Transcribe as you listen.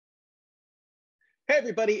Hey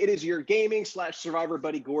everybody, it is your gaming slash survivor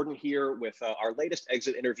buddy Gordon here with our latest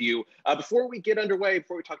exit interview. Before we get underway,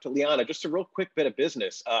 before we talk to Liana, just a real quick bit of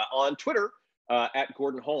business. On Twitter, at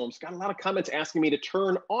Gordon Holmes, got a lot of comments asking me to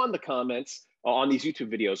turn on the comments on these YouTube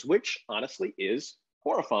videos, which honestly is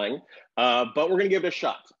horrifying, but we're gonna give it a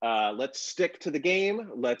shot. Let's stick to the game.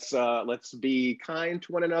 Let's be kind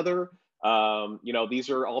to one another. These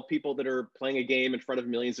are all people that are playing a game in front of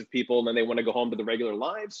millions of people, and then they want to go home to the regular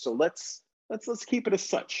lives. So let's keep it as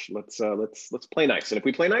such. Let's play nice. And if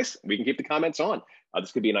we play nice, we can keep the comments on.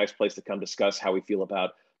 This could be a nice place to come discuss how we feel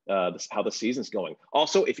about how the season's going.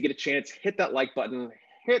 Also, if you get a chance, hit that like button,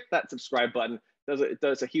 hit that subscribe button. It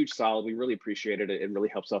does a huge solid. We really appreciate it. It really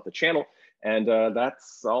helps out the channel. And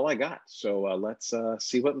that's all I got. So let's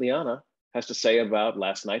see what Liana has to say about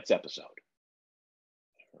last night's episode.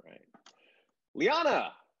 All right.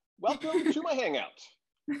 Liana, welcome to my hangout.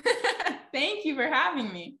 Thank you for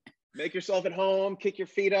having me. Make yourself at home, kick your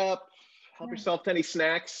feet up, help yourself to any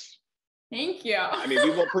snacks. Thank you. I mean,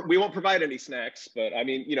 we won't provide any snacks, but I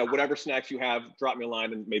mean, whatever snacks you have, drop me a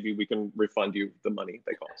line and maybe we can refund you the money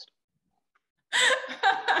they cost.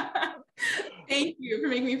 Thank you for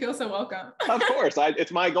making me feel so welcome. Of course,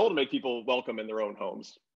 it's my goal to make people welcome in their own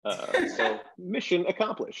homes. So mission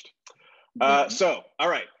accomplished. So, all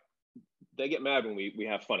right. They get mad when we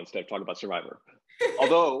have fun instead of talking about Survivor.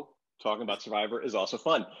 Although talking about Survivor is also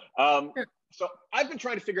fun. So I've been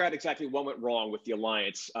trying to figure out exactly what went wrong with the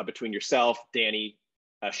alliance between yourself, Danny,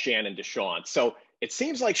 Shan, and Deshawn. So it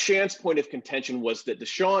seems like Shan's point of contention was that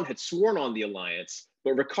Deshawn had sworn on the alliance,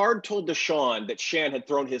 but Ricard told Deshawn that Shan had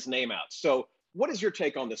thrown his name out. So what is your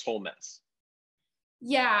take on this whole mess?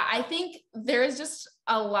 Yeah, I think there's just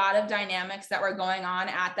a lot of dynamics that were going on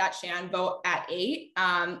at that Shan vote at 8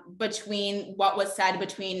 between what was said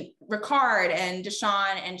between Ricard and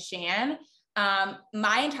Deshawn and Shan.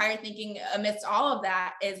 My entire thinking amidst all of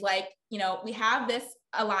that is like, we have this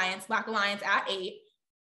alliance, Black Alliance at 8.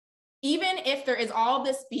 Even if there is all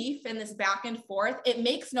this beef and this back and forth, it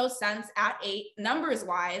makes no sense at 8, numbers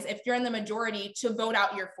wise, if you're in the majority, to vote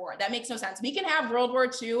out your 4. That makes no sense. We can have World War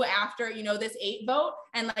II after, this 8 vote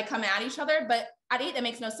and like come at each other, but at 8, that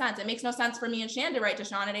makes no sense. It makes no sense for me and Shan to write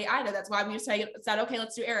Deshawn at 8 either. That's why we said, okay,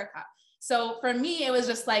 let's do Erica. So for me, it was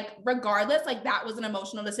just like, regardless, like that was an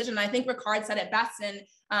emotional decision. And I think Ricard said it best in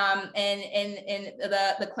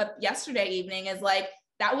the clip yesterday evening is like,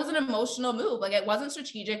 that was an emotional move. Like it wasn't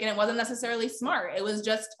strategic and it wasn't necessarily smart. It was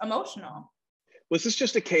just emotional. Was this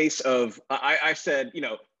just a case of, I said,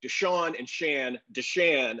 Deshawn and Shan,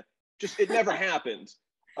 Deshan, just, it never happened.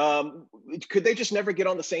 Could they just never get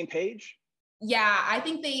on the same page? Yeah, I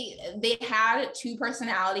think they had two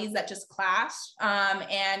personalities that just clashed.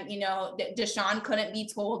 And, Deshawn couldn't be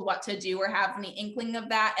told what to do or have any inkling of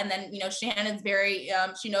that. And then, Shan is very,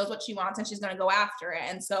 she knows what she wants and she's going to go after it.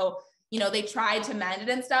 And so, they tried to mend it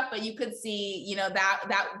and stuff, but you could see,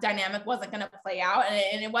 that dynamic wasn't going to play out,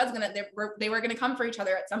 and it was going to, they were going to come for each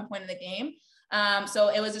other at some point in the game. So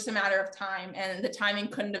it was just a matter of time, and the timing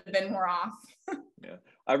couldn't have been more off. Yeah,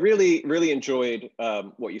 I really, really enjoyed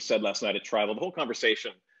what you said last night at Tribal. The whole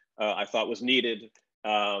conversation I thought was needed,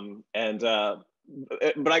 but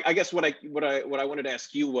I guess what I wanted to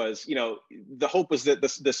ask you was, the hope was that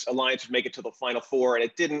this alliance would make it to the Final Four, and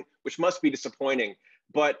it didn't, which must be disappointing.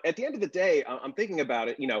 But at the end of the day, I'm thinking about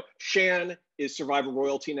it, Shan is Survivor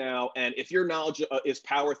royalty now. And if your knowledge is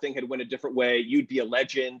power thing had went a different way, you'd be a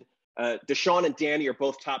legend. Deshawn and Danny are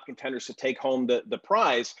both top contenders to take home the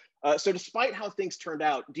prize. So despite how things turned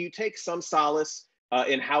out, do you take some solace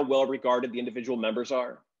in how well regarded the individual members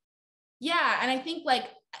are? Yeah. And I think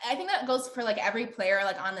that goes for like every player,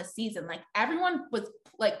 like on the season, like everyone was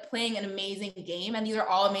like playing an amazing game, and these are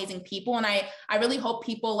all amazing people. And I really hope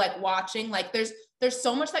people like watching, like there's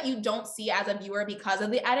so much that you don't see as a viewer because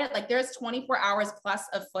of the edit. Like there's 24 hours plus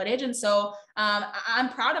of footage. And so I'm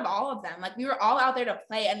proud of all of them. Like we were all out there to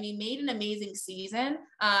play, and we made an amazing season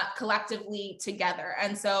collectively together.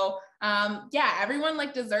 And so yeah, everyone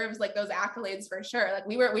like deserves like those accolades for sure. Like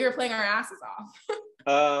we were playing our asses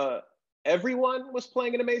off. Everyone was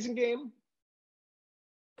playing an amazing game.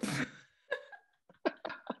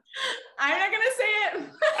 I'm not gonna say it.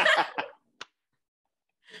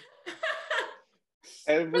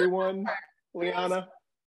 Everyone, Liana.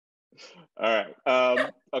 All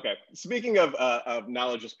right. Okay. Speaking of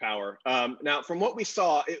knowledge is power. Now, from what we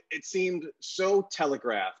saw, it seemed so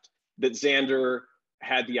telegraphed that Xander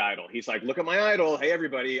had the idol. He's like, "Look at my idol. Hey,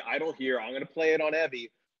 everybody, idol here. I'm going to play it on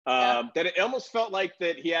Evie." That it almost felt like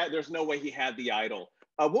that there's no way he had the idol.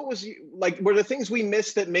 What was like? Were there things we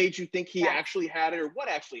missed that made you think he actually had it, or what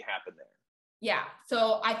actually happened there? Yeah.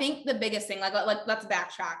 So I think the biggest thing, like let's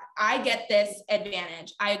backtrack. I get this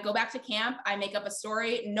advantage. I go back to camp. I make up a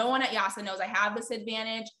story. No one at YASA knows I have this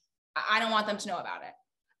advantage. I don't want them to know about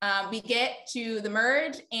it. We get to the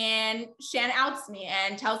merge and Shan outs me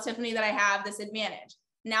and tells Tiffany that I have this advantage.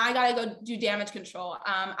 Now I got to go do damage control.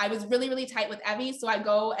 I was really, really tight with Evie. So I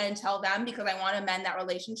go and tell them because I want to mend that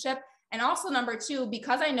relationship. And also number two,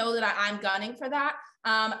 because I know that I'm gunning for that,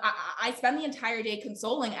 I spend the entire day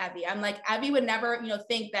consoling Evie. I'm like, Evie would never,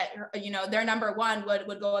 think that, their number one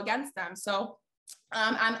would go against them. So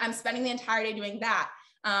I'm spending the entire day doing that.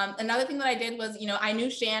 Another thing that I did was, I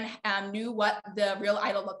knew Shan knew what the real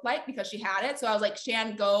idol looked like because she had it. So I was like,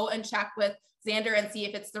 Shan, go and check with Xander and see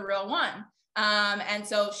if it's the real one. And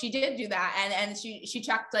so she did do that. And she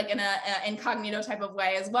checked like in a incognito type of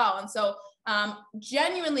way as well. And so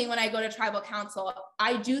genuinely, when I go to tribal council,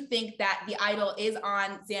 I do think that the idol is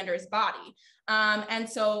on Xander's body. And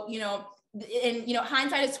so,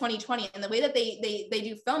 hindsight is 2020, and the way that they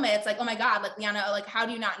do film it, it's like, oh my God, like Liana, like, how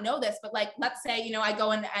do you not know this? But like, let's say, I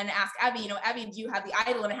go and ask Evie, Evie, do you have the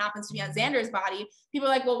idol? And it happens to be on Xander's body. People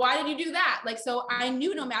are like, well, why did you do that? Like, so I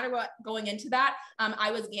knew no matter what going into that,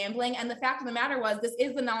 I was gambling. And the fact of the matter was, this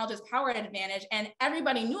is the knowledge is power advantage, and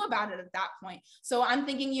everybody knew about it at that point. So I'm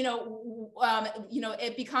thinking,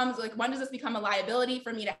 it becomes like, when does this become a liability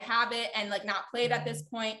for me to have it and like not play it at this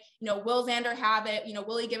point? Will Xander have it?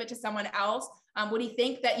 Will he give it to someone else? Would he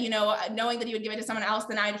think that, knowing that he would give it to someone else,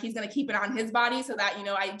 then he's going to keep it on his body so that,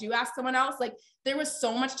 I do ask someone else? Like, there was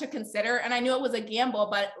so much to consider, and I knew it was a gamble,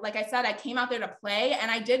 but like I said, I came out there to play, and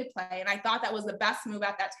I did play, and I thought that was the best move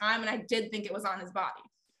at that time, and I did think it was on his body.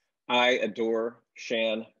 I adore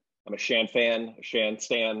Shan. I'm a Shan fan, a Shan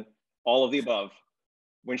stan, all of the above.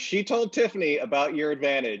 When she told Tiffany about your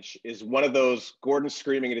advantage is one of those Gordon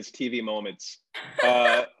screaming at his TV moments.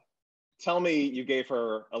 Tell me you gave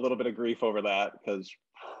her a little bit of grief over that, because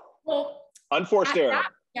unforced error.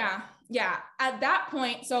 Yeah. At that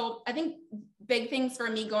point, so I think big things for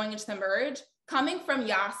me going into the merge, coming from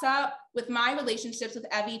YASA with my relationships with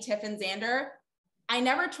Evie, Tiff, and Xander, I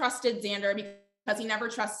never trusted Xander because he never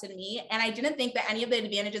trusted me. And I didn't think that any of the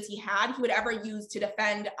advantages he had, he would ever use to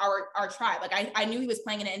defend our tribe. Like I knew he was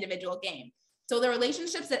playing an individual game. So the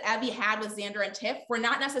relationships that Evie had with Xander and Tiff were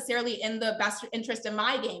not necessarily in the best interest of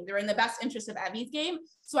my game. They were in the best interest of Evie's game.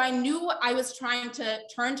 So I knew I was trying to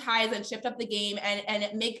turn ties and shift up the game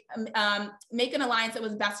and make an alliance that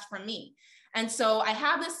was best for me. And so I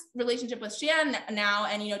have this relationship with Shan now,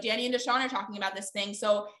 and Danny and Deshawn are talking about this thing.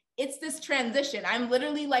 So it's this transition. I'm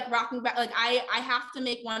literally like rocking back. Like I have to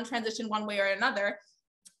make one transition one way or another.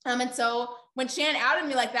 And so when Shan outed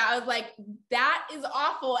me like that, I was like, that is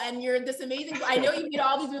awful. And you're this amazing. I know you made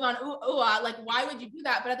all these moves on like, why would you do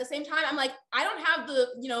that? But at the same time, I'm like, I don't have the,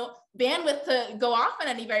 bandwidth to go off on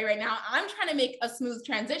anybody right now. I'm trying to make a smooth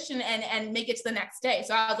transition and make it to the next day.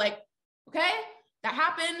 So I was like, okay, that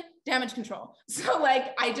happened, damage control. So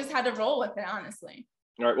like, I just had to roll with it, honestly.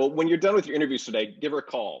 All right. Well, when you're done with your interviews today, give her a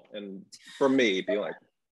call. And from me, be like,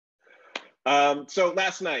 so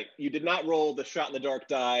last night you did not roll the shot in the dark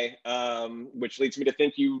die, which leads me to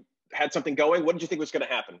think you had something going. What did you think was going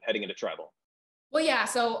to happen heading into tribal? Well, yeah,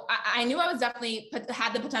 so I knew I was definitely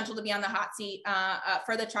had the potential to be on the hot seat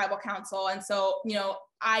for the tribal council. And so,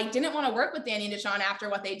 I didn't want to work with Danny and Deshawn after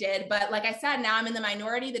what they did. But like I said, now I'm in the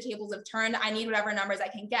minority. The tables have turned. I need whatever numbers I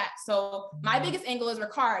can get. So my biggest angle is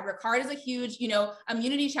Ricard. Ricard is a huge,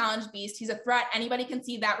 immunity challenge beast. He's a threat. Anybody can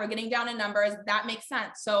see that. We're getting down in numbers. That makes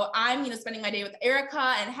sense. So I'm, spending my day with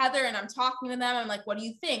Erica and Heather, and I'm talking to them. I'm like, what do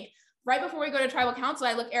you think? Right before we go to tribal council,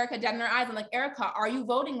 I look Erica dead in her eyes. I'm like, Erica, are you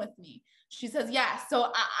voting with me? She says, yes.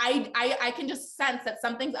 So I can just sense that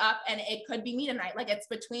something's up, and it could be me tonight. Like it's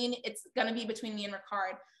going to be between me and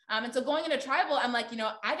Ricard. And so going into tribal, I'm like,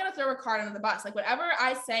 I got to throw Ricard under the bus. Like whatever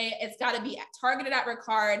I say, it's got to be targeted at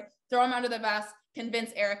Ricard, throw him under the bus,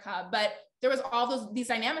 convince Erica. But there was all these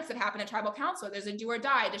dynamics that happen at tribal council. There's a do or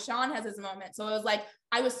die. Deshawn has his moment. So it was like,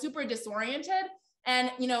 I was super disoriented.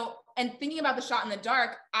 And, and thinking about the shot in the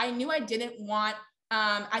dark, I knew I didn't want,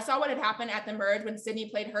 I saw what had happened at the merge when Sydney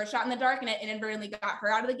played her shot in the dark, and it inadvertently got her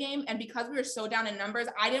out of the game. And because we were so down in numbers,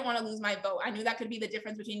 I didn't want to lose my vote. I knew that could be the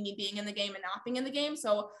difference between me being in the game and not being in the game.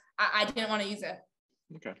 So I didn't want to use it.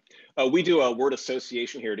 Okay. We do a word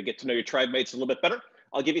association here to get to know your tribe mates a little bit better.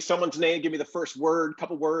 I'll give you someone's name. Give me the first word,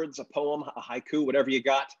 couple words, a poem, a haiku, whatever you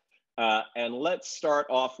got. And let's start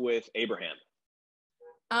off with Abraham.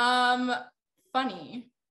 Funny.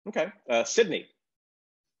 Okay. Sydney.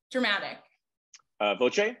 Dramatic.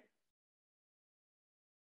 Voce.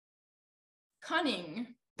 Cunning.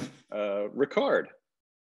 Ricard.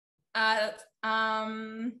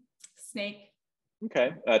 Snake.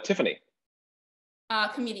 Okay. Tiffany.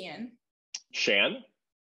 Comedian. Shan.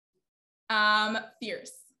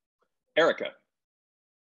 Fierce. Erica.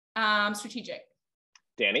 Strategic.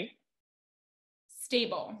 Danny.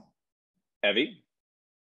 Stable. Evie.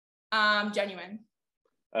 Genuine.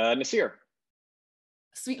 Nasir.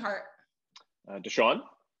 Sweetheart. Deshaun.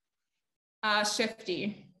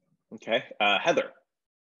 Shifty. Okay. Heather.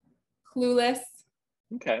 Clueless.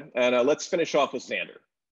 Okay. And let's finish off with Xander.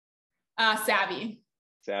 Savvy.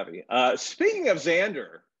 Savvy. Speaking of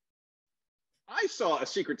Xander, I saw a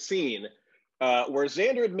secret scene where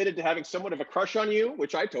Xander admitted to having somewhat of a crush on you,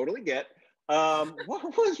 which I totally get. What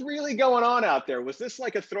was really going on out there? Was this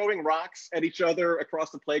like a throwing rocks at each other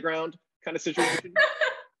across the playground kind of situation?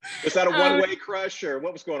 Was that a one-way crush, or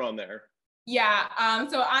what was going on there? Yeah.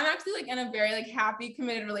 So I'm actually like in a very like happy,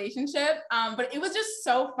 committed relationship. But it was just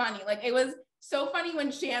so funny. Like it was so funny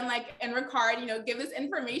when Shan and Ricard, give this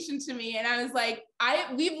information to me. And I was like,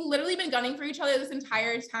 we've literally been gunning for each other this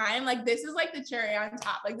entire time. Like, this is like the cherry on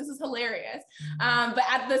top. Like, this is hilarious. But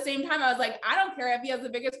at the same time, I was like, I don't care if he has the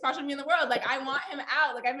biggest crush on me in the world. Like, I want him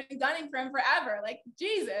out. Like, I've been gunning for him forever. Like,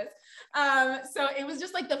 Jesus. So it was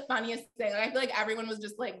just like the funniest thing. Like, I feel like everyone was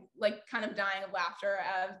just like kind of dying of laughter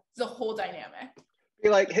of the whole dynamic. Be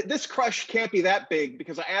like, this crush can't be that big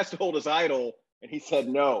because I asked to hold his idol and he said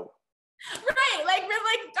no. Right, like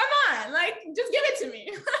come on, like just give it to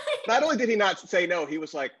me. Not only did he not say no, he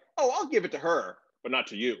was like, "Oh, I'll give it to her, but not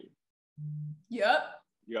to you." Yep.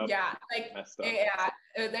 Yeah. Like yeah,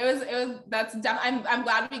 it was. That's definitely. I'm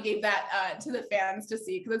glad we gave that to the fans to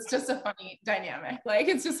see because it's just a funny dynamic. Like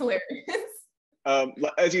it's just hilarious.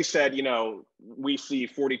 As you said, we see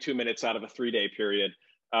 42 minutes out of a 3-day period.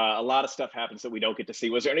 A lot of stuff happens that we don't get to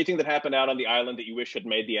see. Was there anything that happened out on the island that you wish had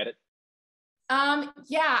made the edit?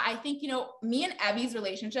 Yeah, I think, me and Evie's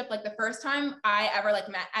relationship, like the first time I ever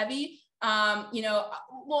met Evie,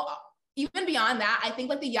 well, even beyond that, I think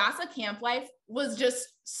like the Yasa camp life was just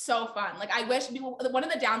so fun. Like I wish one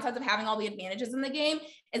of the downsides of having all the advantages in the game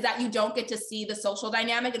is that you don't get to see the social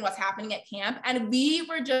dynamic and what's happening at camp. And we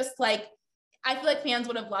were just like, I feel like fans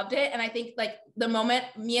would have loved it. And I think like the moment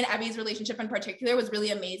me and Evie's relationship in particular was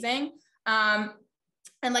really amazing.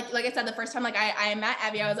 And like I said, the first time I met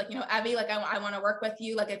Evie, I was like, Evie, like I want to work with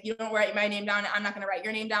you. Like if you don't write my name down, I'm not going to write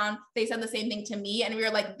your name down. They said the same thing to me, and we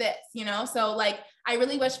were like this, So like I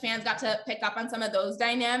really wish fans got to pick up on some of those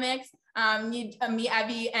dynamics. Me,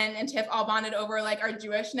 Evie, and Tiff all bonded over like our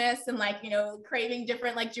Jewishness and craving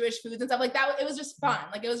different like Jewish foods and stuff like that. It was just fun.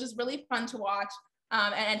 Like it was just really fun to watch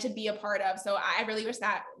and to be a part of. So I really wish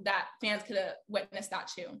that fans could have witnessed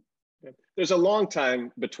that too. There's a long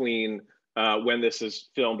time between when this is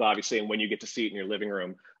filmed, obviously, and when you get to see it in your living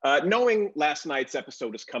room. Knowing last night's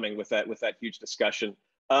episode is coming with that huge discussion,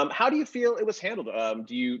 how do you feel it was handled?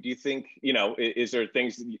 Do you think, is there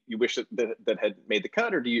things that you wish that had made the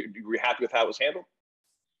cut, or were you happy with how it was handled?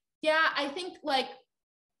 Yeah, I think like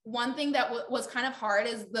one thing that was kind of hard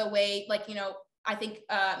is the way I think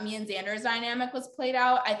me and Xander's dynamic was played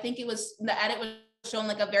out. I think the edit was shown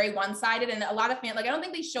like a very one-sided, and a lot of fans, I don't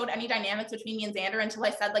think they showed any dynamics between me and Xander until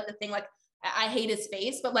I said the thing I hate his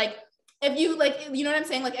face. But if you you know what I'm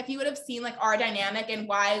saying? If you would have seen our dynamic and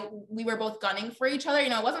why we were both gunning for each other, it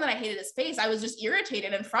wasn't that I hated his face. I was just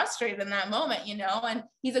irritated and frustrated in that moment, and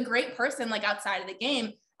he's a great person outside of the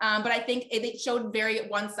game. But I think it showed very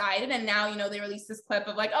one-sided, and now, they released this clip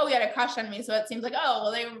of oh, he had a crush on me. So it seems oh,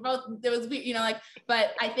 well, they were both, it was,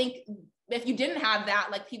 but I think if you didn't have that,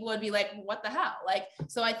 people would be what the hell?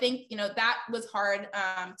 So I think, that was hard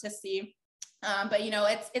to see. But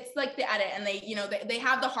it's like the edit, and they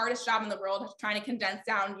have the hardest job in the world trying to condense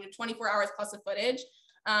down 24 hours plus of footage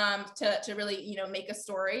to really make a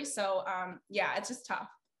story. So yeah, it's just tough.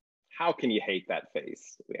 How can you hate that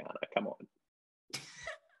face, Liana? Come on.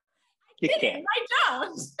 You can't. I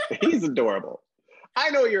don't. He's adorable.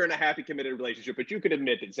 I know you're in a happy, committed relationship, but you could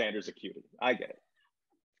admit that Xander's a cutie. I get it.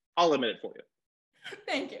 I'll admit it for you.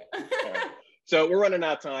 Thank you. All right. So we're running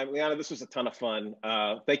out of time. Liana, this was a ton of fun.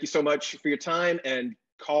 Thank you so much for your time, and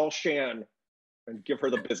call Shan and give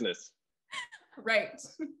her the business. Right.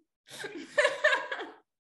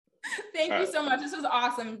 Thank you so much. This was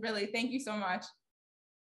awesome. Really. Thank you so much.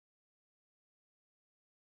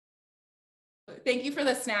 Thank you for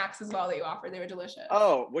the snacks as well that you offered. They were delicious.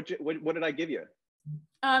 Oh, what did I give you?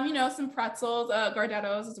 Some pretzels,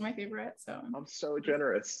 Gardettos. Those are my favorite. So I'm so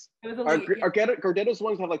generous. Are Gardettos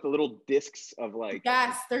ones have the little discs of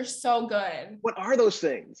Yes, they're so good. What are those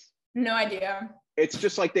things? No idea. It's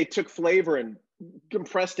just they took flavor and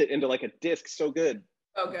compressed it into a disc. So good.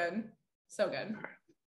 So good. So good.